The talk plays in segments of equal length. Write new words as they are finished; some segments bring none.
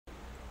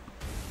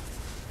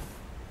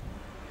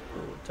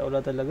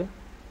Wala talaga.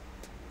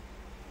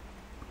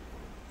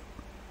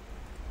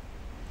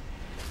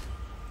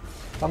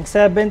 Pang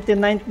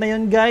 79th na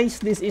yun guys.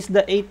 This is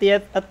the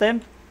 80th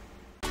attempt.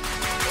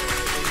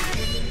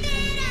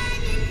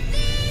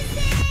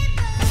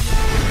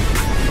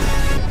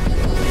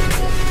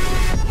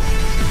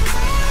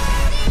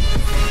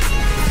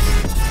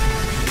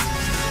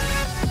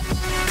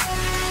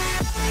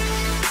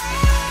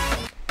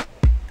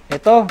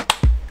 Ito.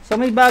 So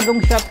may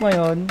bagong shop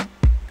ngayon.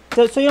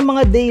 So yung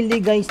mga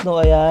daily guys,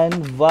 no, ayan,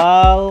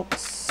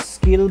 Valks,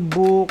 skill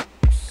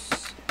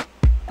books,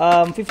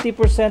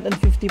 50% and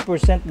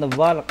 50% na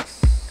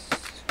Valks.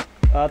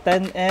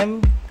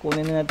 10M,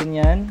 kunin na natin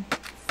yan.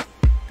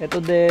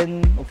 Ito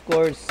din, of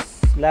course,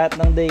 lahat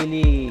ng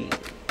daily,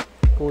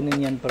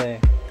 kunin yan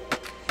pre.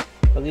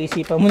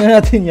 Pag-iisipan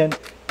muna natin yan.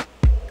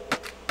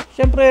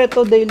 Siyempre,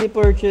 ito daily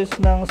purchase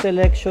ng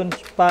selection,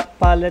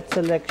 palette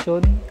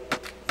selection,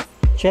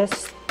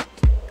 chest.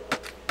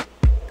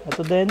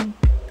 Ito din,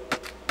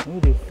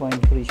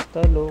 refined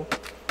crystal, oh.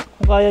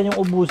 Kung kaya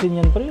nyong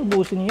ubusin yan pre,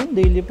 ubusin yan,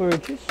 daily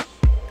purchase.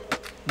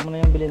 Muna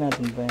yung bilhin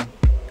natin pa yan.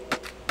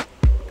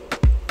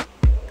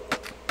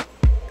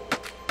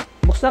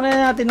 Buksan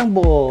kaya natin ng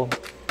buo.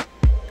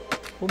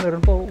 Oh,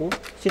 meron pa. Oh,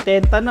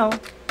 70 na. Oh.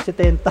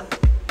 70.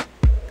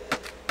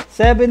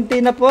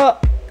 70 na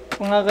po,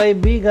 mga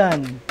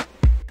kaibigan.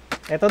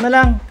 Ito na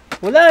lang.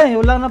 Wala eh.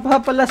 Wala na pa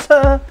pala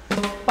sa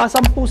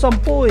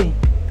pasampu-sampu eh.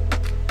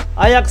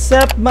 I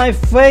accept my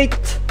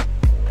fate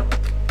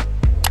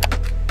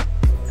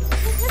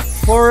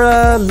for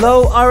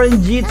low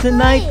RNG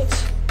tonight.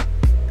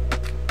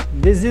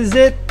 This is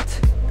it.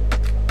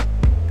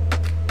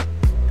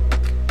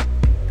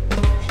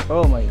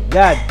 Oh my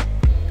god.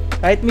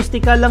 Kahit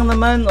mystical lang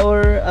naman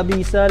or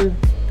abyssal.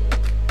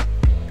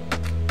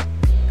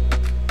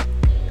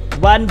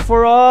 One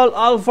for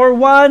all for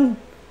one.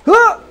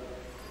 Ha!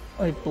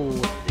 Ay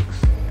putiks.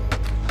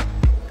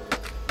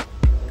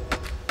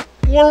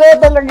 Wala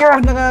talaga,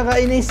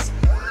 nakakainis.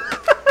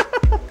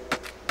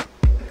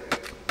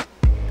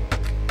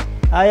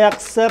 I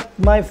accept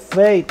my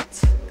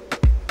fate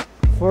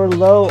for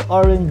low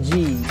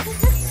RNG.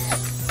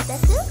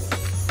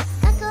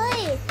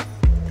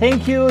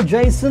 Thank you,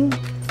 Jason.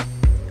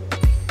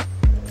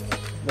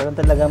 Meron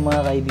talaga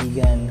mga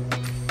kaibigan.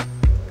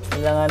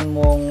 Kailangan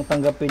mong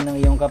tanggapin ng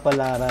iyong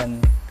kapalaran.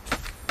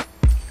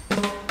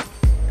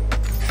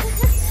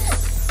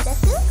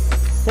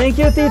 Thank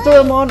you, Tito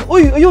Ramon.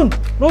 Uy, ayun!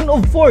 Rune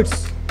of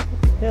Force.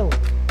 Hell.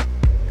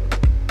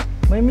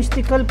 May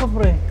mystical pa,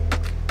 pre.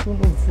 Rune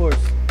of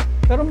Force.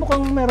 Pero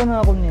mukhang meron na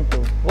ako nito.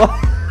 Wow.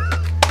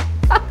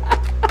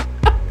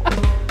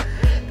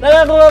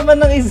 Nakakuha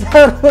man ng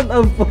isa Rune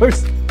of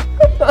Force.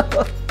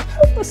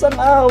 Masang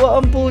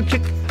awa ang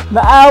puchik.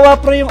 Naawa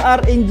pre yung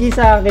RNG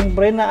sa akin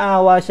pre.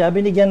 Naawa siya.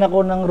 Binigyan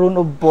ako ng Rune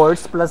of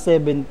Force plus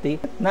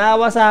 70.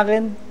 Naawa sa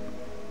akin.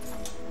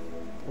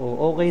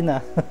 Oh, okay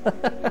na.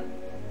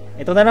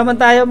 Ito na naman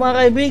tayo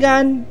mga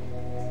kaibigan.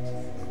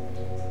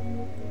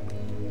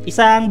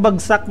 Isang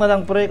bagsak na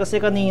lang pre. Kasi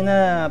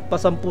kanina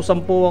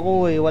pasampu-sampu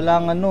ako eh.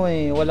 Walang ano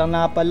eh. Walang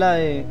napala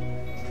eh.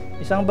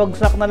 Isang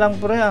bagsak na lang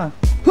pre ah.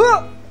 Ha!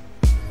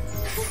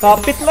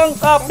 Kapit lang,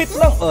 kapit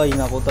lang. Ay,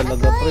 naku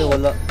talaga pre,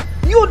 wala.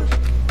 Yun!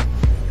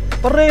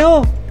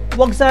 Pareho.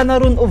 Wag sana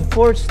Rune of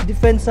Force.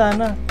 Defense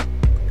sana.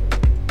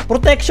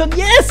 Protection,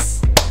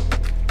 yes!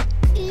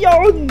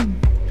 Yun!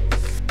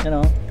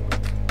 Yan o.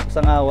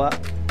 Isang awa.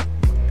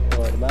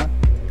 O, diba?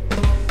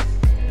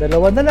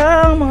 Dalawa na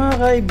lang mga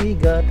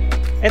kaibigan.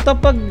 Ito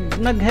pag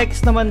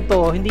nag-hex naman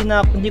to,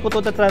 hindi ko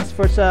to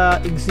transfer sa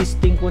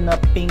existing ko na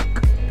pink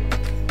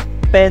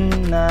pen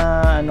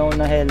na ano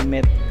na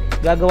helmet.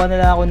 Gagawa na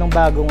lang ako ng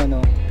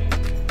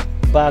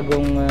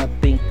bagong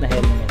pink na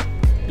helmet.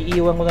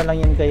 Iiwan ko na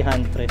lang yan kay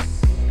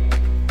Huntress.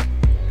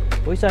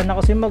 Uy, sana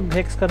kasi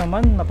mag-hex ka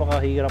naman.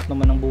 Napakahirap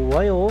naman ng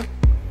buhay, oh.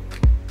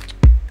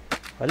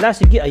 Wala,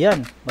 sige,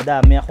 ayan.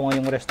 Madami ako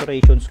ngayong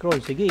restoration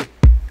scroll. Sige.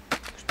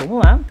 Gusto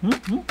mo, ha?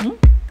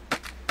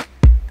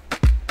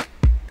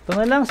 Ito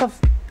na lang sa...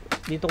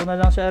 Dito ko na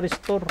lang siya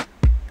restore.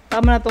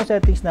 Tama na itong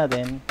settings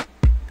natin.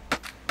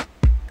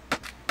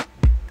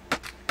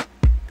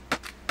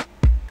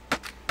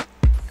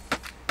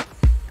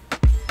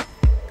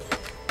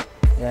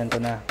 Yan,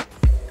 ito na.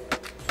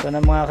 Ito na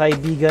mga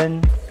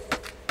kaibigan.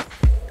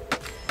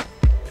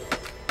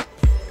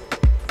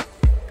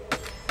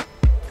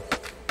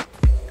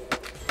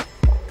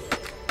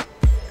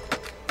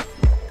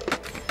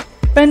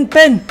 Pen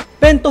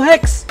to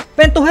hex!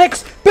 Pen to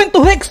hex! Pen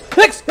to hex!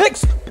 Hex!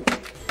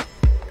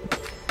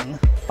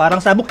 Parang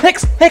sabog.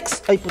 Hex!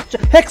 Ay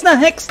putya. Hex na!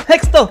 Hex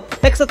to!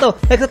 Hex na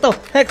to!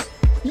 Hex!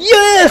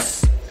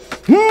 Yes!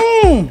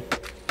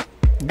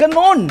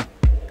 Ganon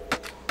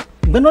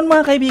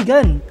mga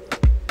kaibigan.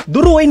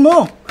 Duruin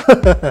mo.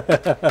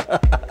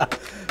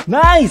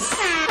 Nice.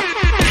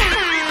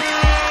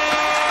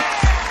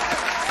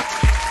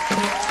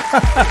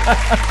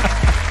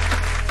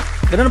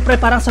 Ganon pre,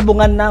 parang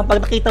sabungan na.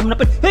 Pag nakita mo na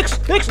pre,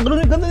 Hex!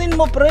 Ganunin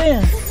mo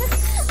pre.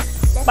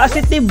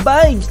 Positive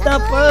vibes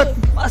dapat.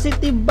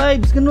 Positive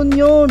vibes, ganon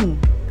yun.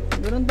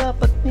 Ganun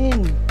dapat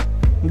din.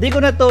 Hindi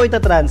ko na to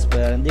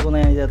ita-transfer. Hindi ko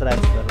na yan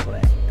ita-transfer,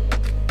 pre.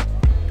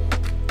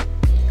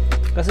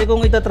 Kasi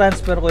kung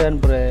ita-transfer ko yan,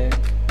 pre,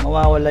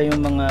 mawawala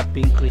yung mga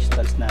pink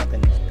crystals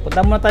natin.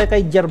 Punta muna tayo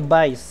kay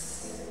Gervais.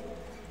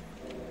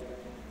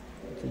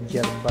 Si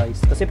Gervais.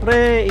 Kasi,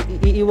 pre,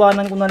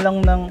 iiwanan ko na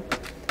lang ng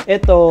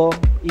eto.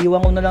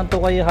 Iwan ko na lang to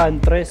kay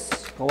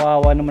Huntress.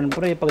 Kawawa naman,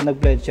 pre. Pag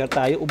nag-pledge share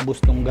tayo,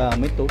 ubos tong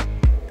gamit, to.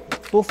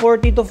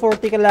 240 to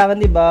 40 kailangan,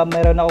 diba?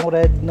 Meron akong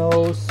red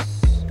nose,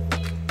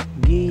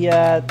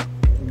 Giyat,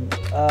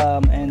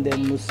 and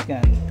then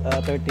Muskan.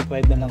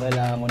 35 na lang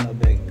kailangan ko na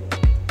bag.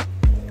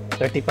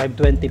 35,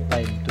 25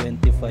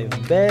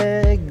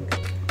 bag.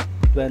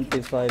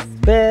 25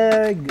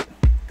 bag.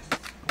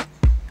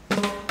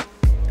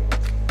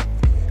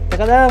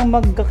 Teka lang,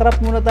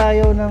 magka-craft muna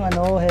tayo ng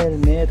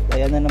helmet.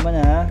 Ayan na naman,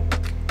 ha.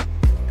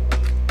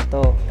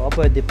 Ito,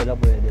 pwede pala,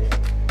 pwede.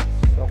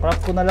 So,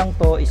 craft ko na lang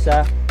to,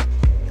 isa.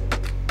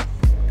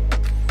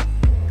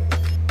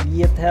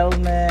 Giyat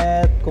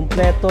helmet,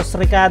 completos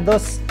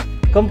ricados,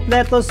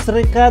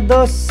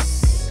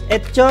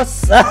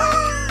 hechos.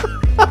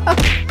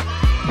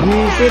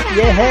 Gipit,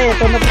 yeah,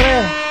 ito na, pre.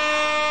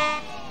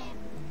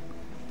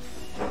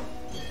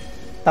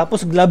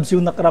 Tapos gloves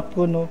yung nakrap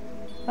ko, no.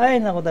 Ay,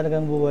 naku,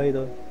 talagang buhay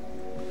to.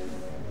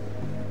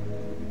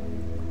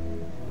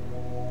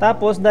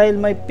 Tapos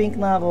dahil may pink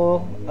na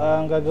ako,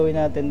 ang gagawin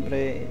natin,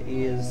 pre,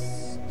 is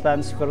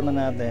transfer na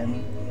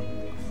natin.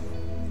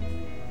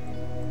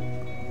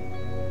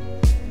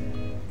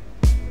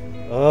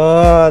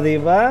 Oh, di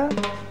ba?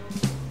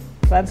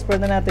 Transfer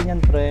na natin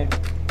yan, pre.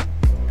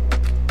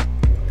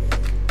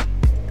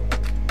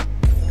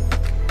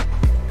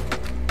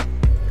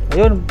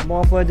 Ayun,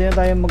 mukhang pwede na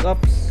tayo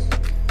mag-ups.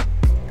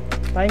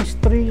 Times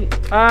 3.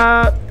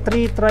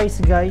 3 tries,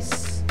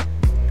 guys.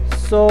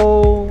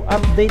 So,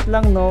 update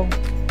lang, no.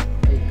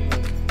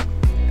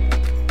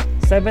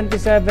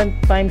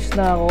 77 times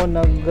na ako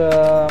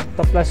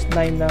nag-plus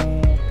 9 ng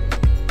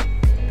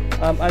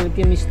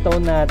Alchemy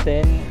stone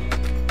natin.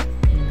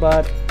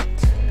 But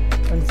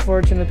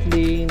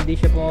unfortunately hindi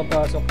siya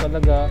pumapasok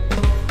talaga.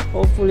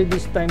 Hopefully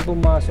this time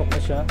pumasok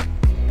na siya.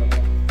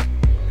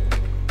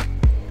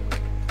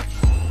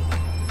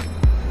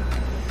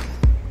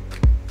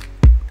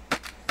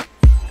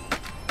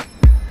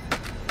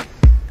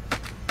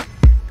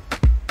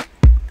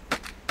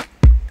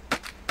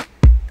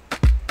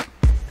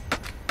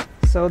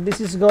 So this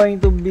is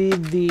going to be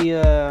the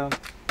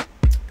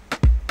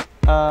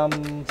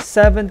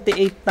 78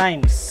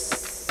 times.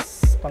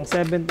 Pang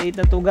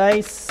 78 na to,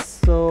 guys.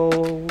 So,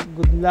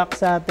 good luck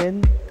sa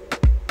atin.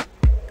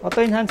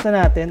 Auto-enhance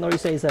na natin or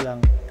isa-isa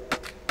lang?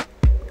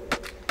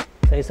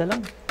 Isa-isa lang.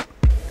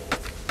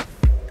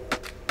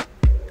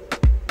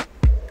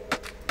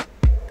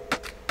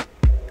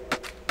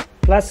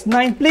 Plus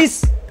 9,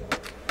 please!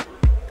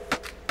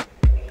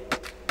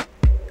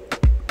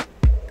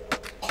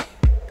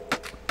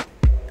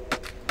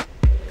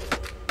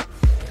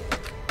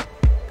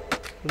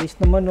 Please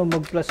naman, no,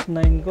 mag-plus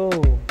 9 ko.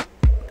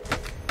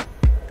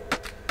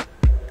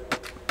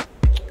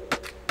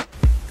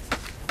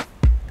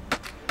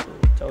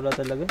 Wala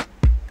talaga.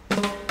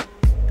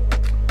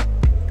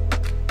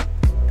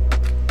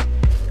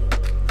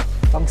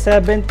 Pang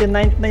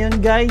 79th na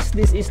yun, guys.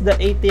 This is the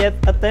 80th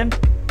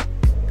attempt.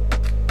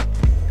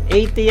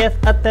 80th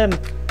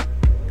attempt.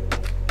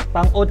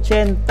 Pang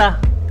 80.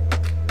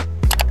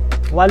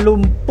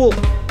 80.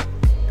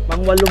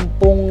 Pang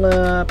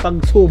 80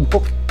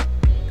 pagsubok.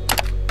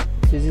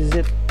 This is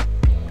it.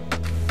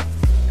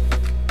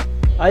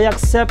 I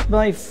accept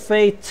my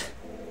fate.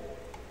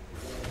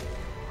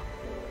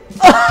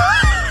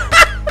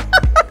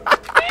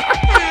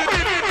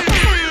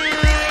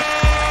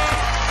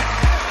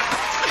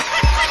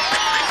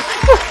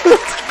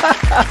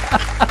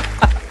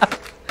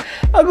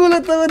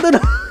 Agulat naman doon.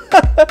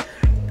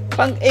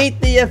 Pang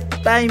 80th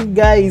time,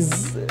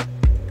 guys.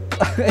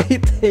 Pang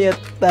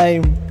 80th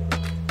time.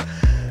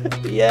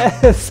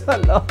 Yes,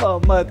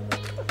 salamat.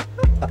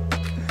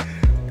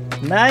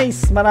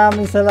 Nice,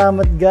 maraming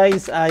salamat,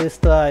 guys. Ayos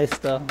to, ayos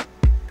to.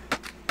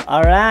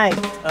 Alright,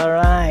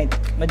 alright.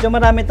 Medyo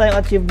marami tayong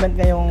achievement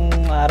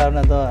ngayong araw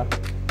na to.